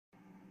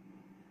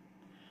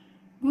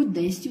Good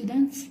day,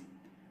 students.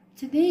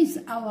 Today's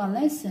our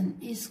lesson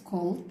is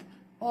called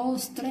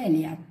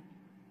Australia.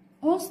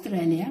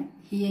 Australia,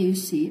 here you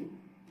see,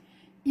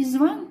 is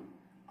one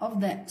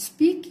of the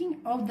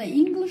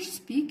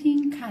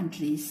English-speaking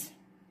countries.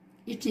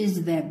 It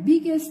is the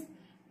biggest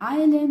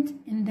island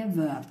in the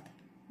world.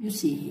 You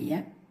see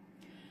here.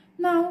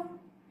 Now,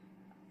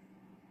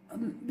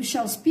 we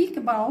shall speak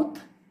about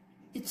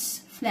its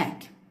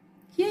flag.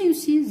 Here you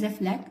see the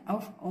flag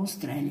of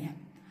Australia.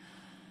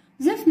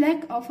 The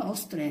flag of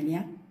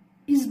Australia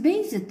is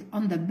based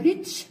on the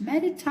British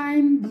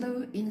maritime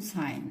blue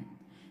ensign,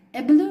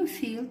 a blue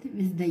field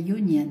with the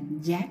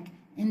Union Jack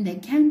in the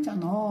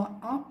canton or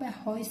upper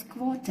hoist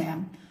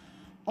quarter,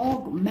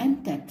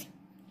 augmented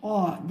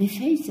or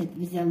defaced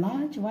with a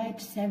large white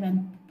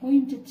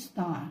 7-pointed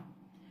star,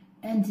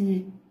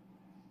 and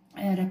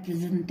a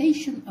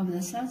representation of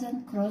the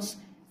Southern Cross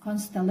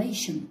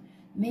constellation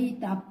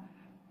made up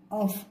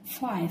of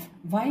 5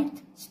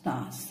 white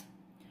stars.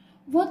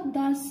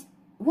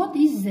 What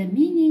is the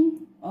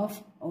meaning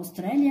of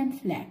Australian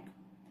flag?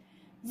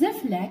 The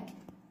flag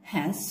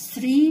has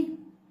 3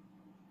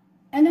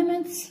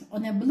 elements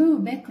on a blue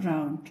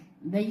background: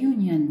 the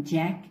Union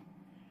Jack,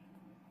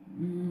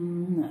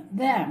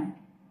 the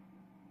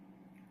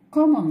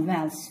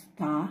Commonwealth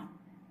star,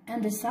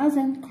 and the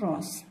Southern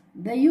Cross.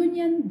 The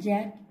Union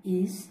Jack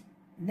is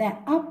the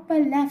upper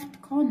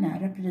left corner,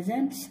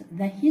 represents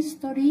the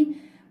history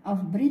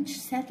of British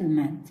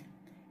settlement.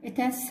 It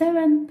has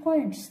 7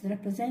 points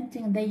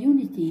representing the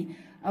unity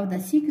of the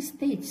 6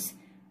 states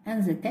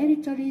and the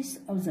territories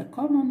of the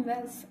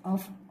Commonwealth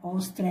of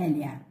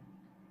Australia.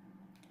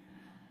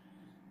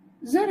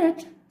 The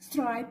red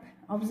stripe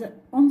on the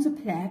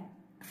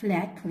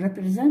flag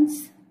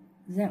represents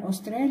the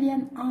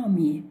Australian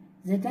Army.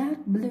 The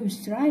dark blue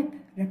stripe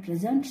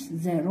represents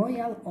the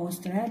Royal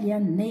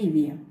Australian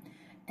Navy,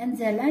 and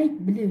the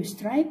light blue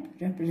stripe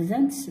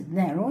represents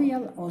the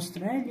Royal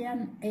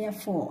Australian Air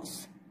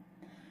Force.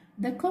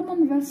 The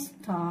Commonwealth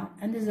star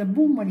and the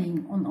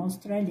boomerang on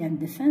Australian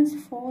Defence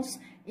Force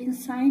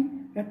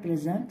ensign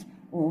represent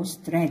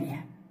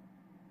Australia.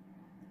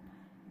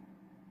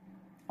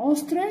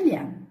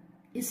 Australia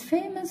is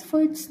famous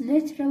for its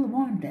natural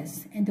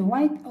wonders and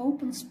wide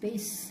open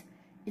space,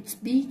 its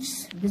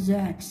beaches,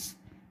 deserts.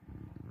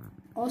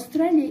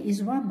 Australia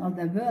is one of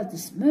the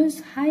world's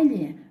most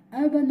highly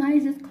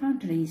urbanized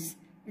countries.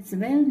 It's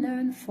well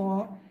known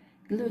for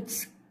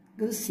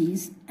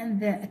glaciers and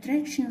the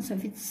attractions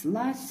of its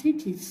large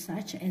cities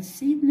such as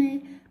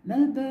Sydney,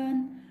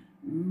 Melbourne,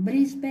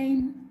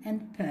 Brisbane,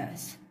 and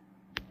Perth.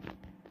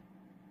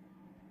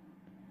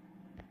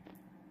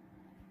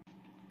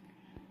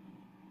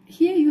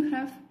 Here you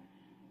have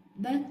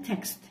the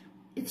text.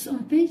 It's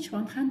on page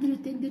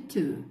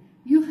 102.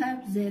 You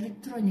have the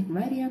electronic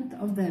variant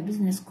of the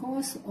business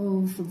course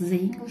of the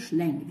English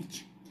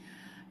language.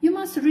 You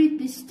must read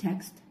this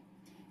text,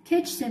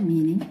 catch the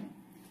meaning,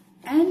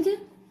 and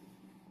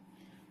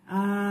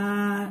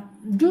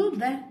do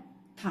the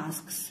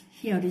tasks.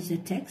 Here is the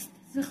text.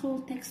 The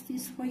whole text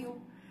is for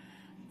you.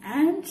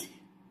 And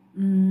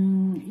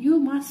you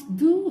must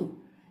do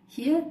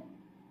here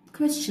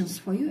questions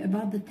for you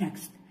about the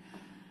text.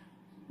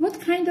 What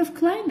kind of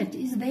climate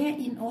is there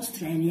in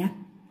Australia?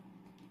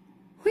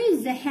 Who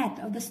is the head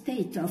of the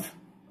state of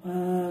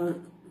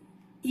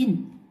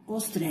in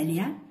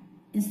Australia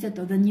instead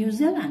of the New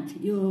Zealand?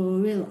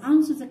 You will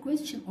answer the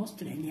question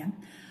Australia.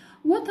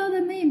 What are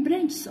the main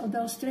branches of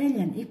the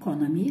Australian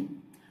economy?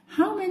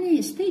 How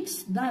many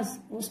states does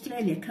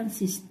Australia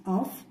consist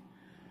of?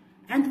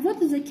 And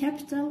what is the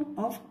capital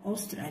of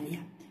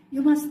Australia?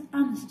 You must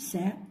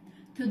answer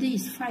to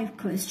these 5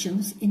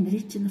 questions in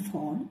written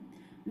form.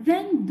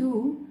 Then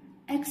do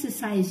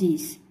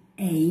exercises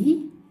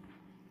A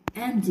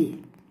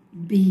and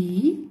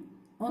B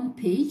on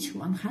page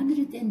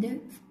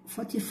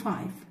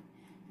 145.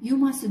 You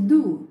must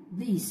do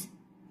these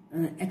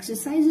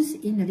exercises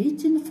in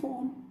written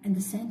form and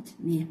send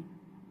me.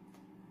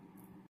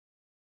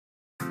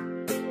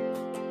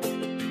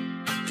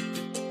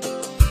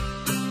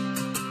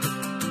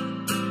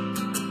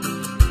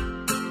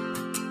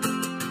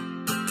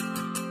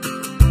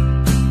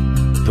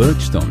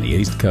 Perched on the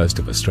east coast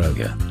of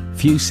Australia,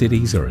 few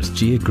cities are as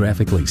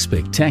geographically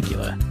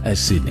spectacular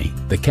as Sydney,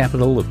 the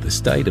capital of the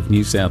state of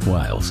New South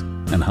Wales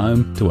and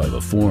home to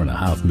over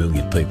 4.5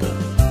 million people.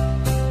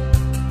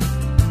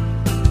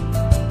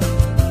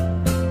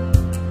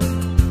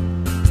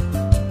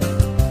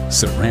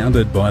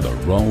 Surrounded by the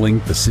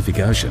rolling Pacific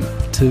Ocean,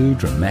 2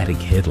 dramatic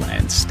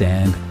headlands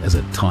stand as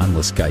a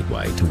timeless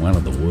gateway to one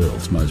of the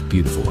world's most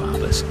beautiful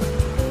harbours.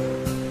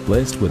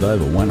 Blessed with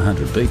over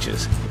 100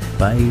 beaches,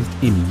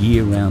 bathed in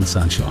year-round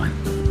sunshine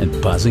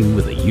and buzzing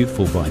with a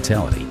youthful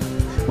vitality,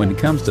 when it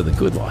comes to the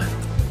good life,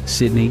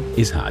 Sydney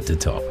is hard to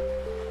top.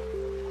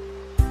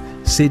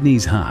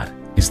 Sydney's heart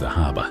is the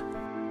harbour.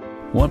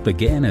 What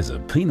began as a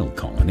penal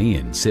colony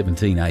in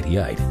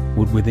 1788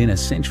 would within a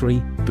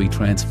century be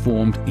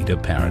transformed into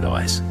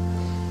paradise.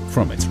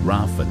 From its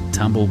rough and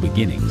tumble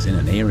beginnings in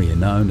an area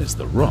known as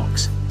the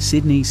Rocks,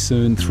 Sydney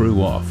soon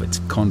threw off its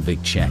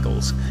convict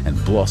shackles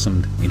and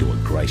blossomed into a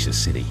gracious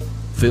city,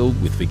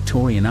 filled with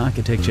Victorian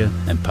architecture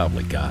and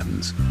public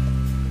gardens.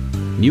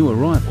 New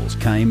arrivals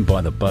came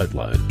by the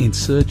boatload in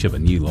search of a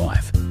new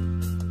life.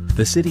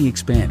 The city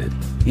expanded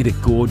into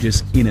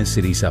gorgeous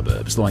inner-city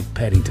suburbs like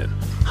Paddington,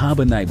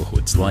 harbour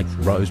neighbourhoods like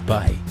Rose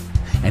Bay,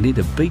 and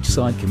into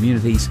beachside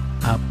communities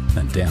up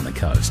and down the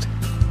coast.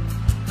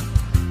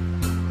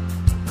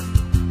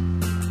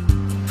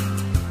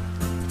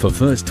 For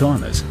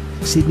first-timers,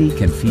 Sydney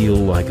can feel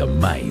like a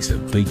maze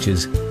of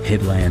beaches,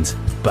 headlands,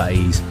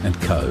 bays and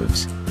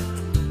coves.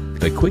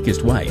 The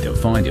quickest way to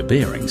find your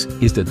bearings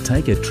is to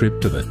take a trip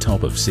to the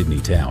top of Sydney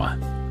Tower.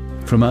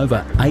 From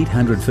over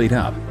 800 feet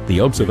up,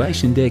 the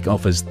observation deck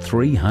offers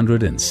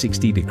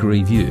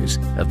 360-degree views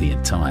of the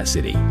entire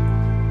city.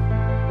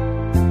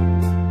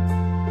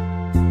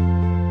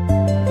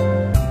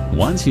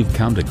 Once you've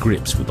come to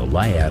grips with the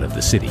layout of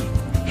the city,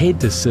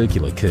 head to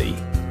Circular Quay,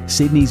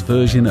 Sydney's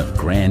version of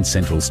Grand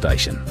Central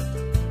Station.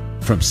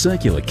 From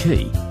Circular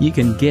Quay, you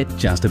can get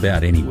just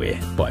about anywhere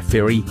by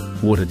ferry,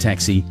 water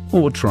taxi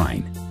or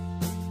train.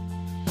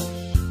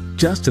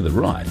 Just to the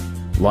right,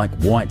 like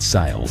white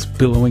sails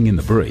billowing in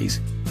the breeze,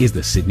 is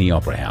the Sydney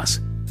Opera House.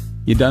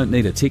 You don't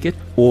need a ticket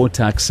or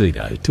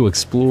tuxedo to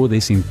explore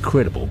this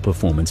incredible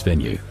performance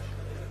venue.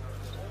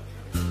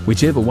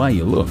 Whichever way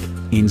you look,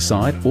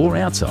 inside or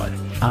outside,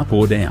 up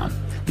or down,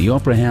 the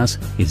Opera House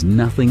is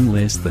nothing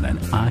less than an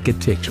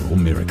architectural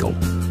miracle.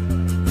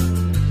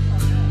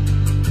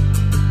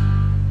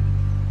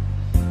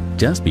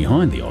 Just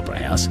behind the Opera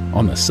House,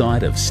 on the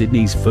site of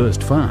Sydney's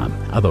first farm,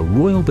 are the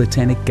Royal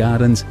Botanic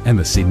Gardens and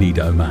the Sydney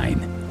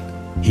Domain.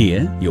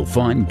 Here you'll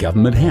find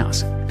Government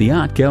House, the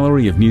Art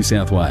Gallery of New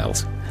South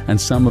Wales, and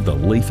some of the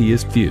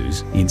leafiest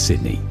views in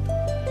Sydney.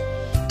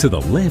 To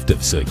the left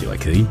of Circular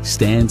Quay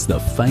stands the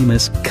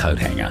famous coat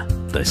hanger,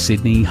 the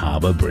Sydney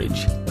Harbour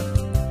Bridge.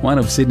 One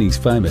of Sydney's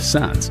famous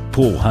sons,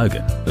 Paul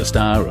Hogan, the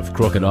star of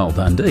Crocodile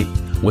Dundee,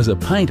 was a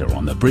painter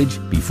on the bridge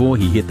before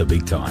he hit the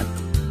big time.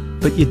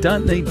 But you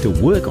don't need to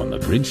work on the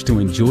bridge to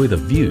enjoy the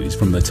views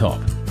from the top.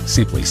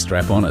 Simply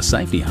strap on a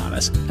safety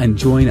harness and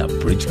join a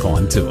bridge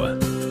climb tour.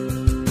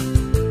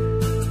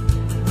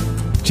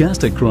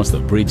 Just across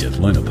the bridge at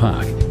Luna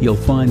Park, you'll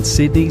find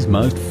Sydney's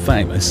most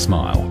famous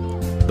smile.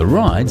 The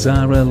rides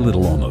are a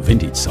little on the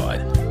vintage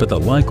side, but the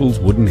locals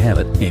wouldn't have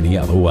it any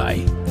other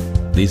way.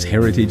 This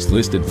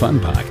heritage-listed fun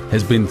park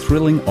has been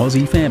thrilling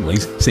Aussie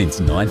families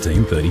since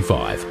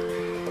 1935.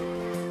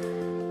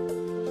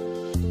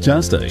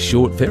 Just a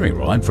short ferry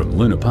ride from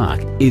Luna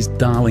Park is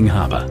Darling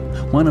Harbour,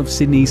 one of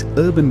Sydney's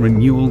urban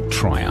renewal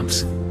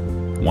triumphs.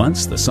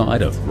 Once the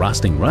site of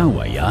rusting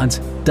railway yards,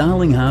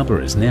 Darling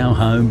Harbour is now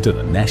home to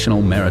the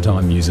National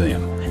Maritime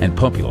Museum and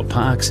popular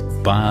parks,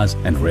 bars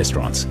and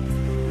restaurants.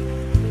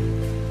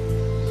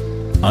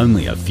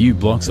 Only a few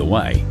blocks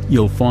away,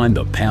 you'll find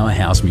the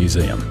Powerhouse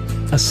Museum,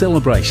 a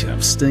celebration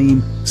of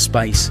steam,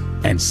 space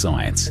and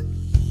science.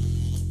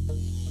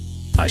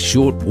 A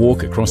short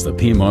walk across the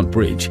Piermont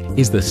Bridge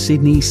is the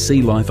Sydney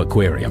Sea Life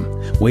Aquarium,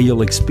 where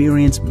you'll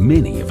experience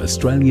many of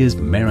Australia's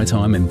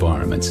maritime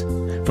environments,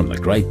 from the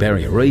Great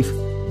Barrier Reef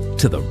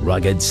to the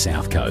rugged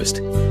South Coast.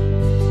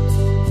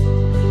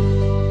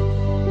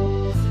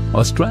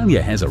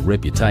 Australia has a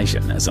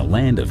reputation as a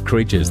land of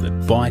creatures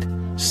that bite,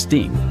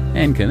 sting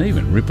and can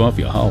even rip off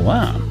your whole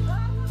arm.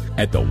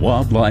 At the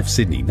Wildlife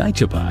Sydney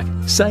Nature Park,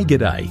 say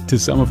g'day to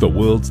some of the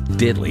world's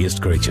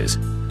deadliest creatures,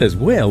 as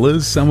well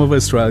as some of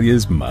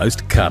Australia's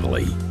most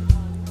cuddly.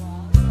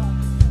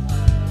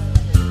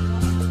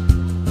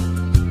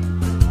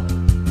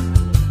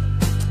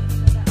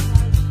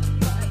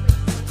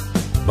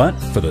 But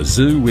for the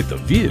zoo with the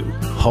view,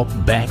 hop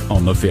back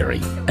on the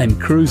ferry and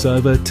cruise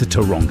over to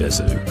Taronga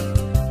Zoo.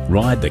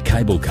 Ride the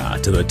cable car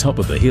to the top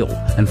of the hill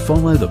and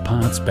follow the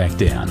paths back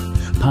down,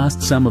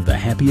 past some of the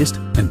happiest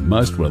and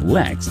most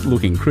relaxed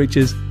looking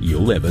creatures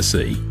you'll ever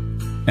see.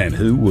 And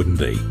who wouldn't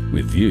be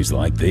with views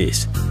like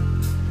this?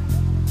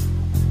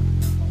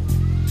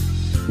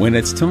 When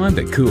it's time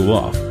to cool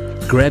off,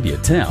 grab your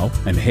towel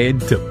and head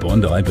to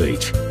Bondi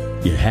Beach.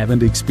 You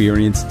haven't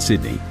experienced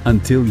Sydney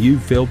until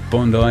you've felt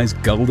Bondi's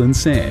golden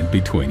sand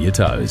between your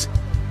toes.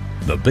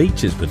 The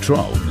beach is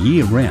patrolled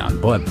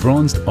year-round by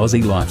bronzed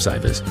Aussie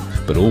lifesavers,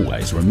 but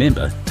always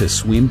remember to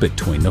swim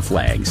between the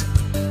flags.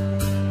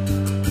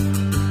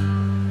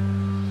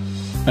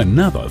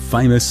 Another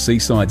famous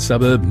seaside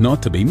suburb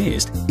not to be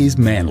missed is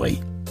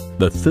Manly.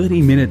 The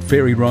 30-minute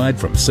ferry ride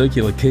from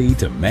Circular Quay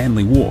to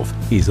Manly Wharf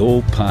is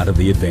all part of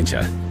the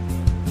adventure.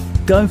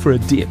 Go for a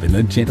dip in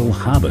the gentle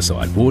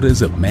harbourside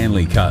waters of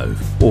Manly Cove,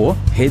 or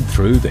head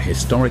through the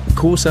historic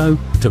Corso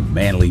to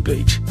Manly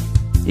Beach.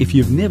 If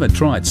you've never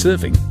tried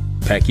surfing,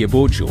 pack your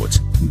board shorts.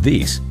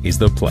 This is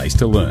the place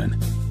to learn.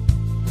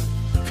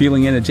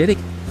 Feeling energetic?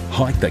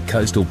 Hike the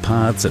coastal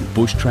paths and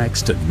bush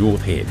tracks to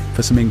North Head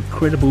for some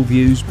incredible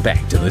views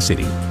back to the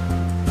city.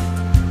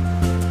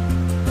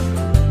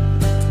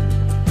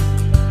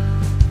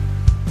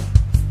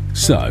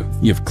 So,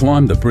 you've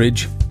climbed the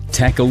bridge,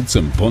 tackled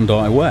some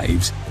Bondi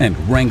waves and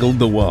wrangled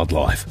the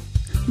wildlife.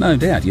 No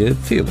doubt you're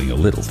feeling a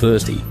little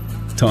thirsty.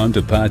 Time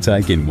to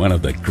partake in one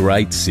of the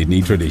great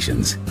Sydney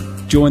traditions.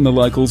 Join the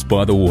locals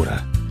by the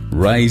water,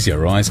 raise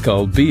your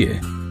ice-cold beer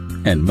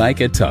and make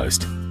a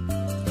toast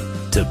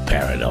to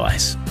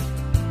paradise.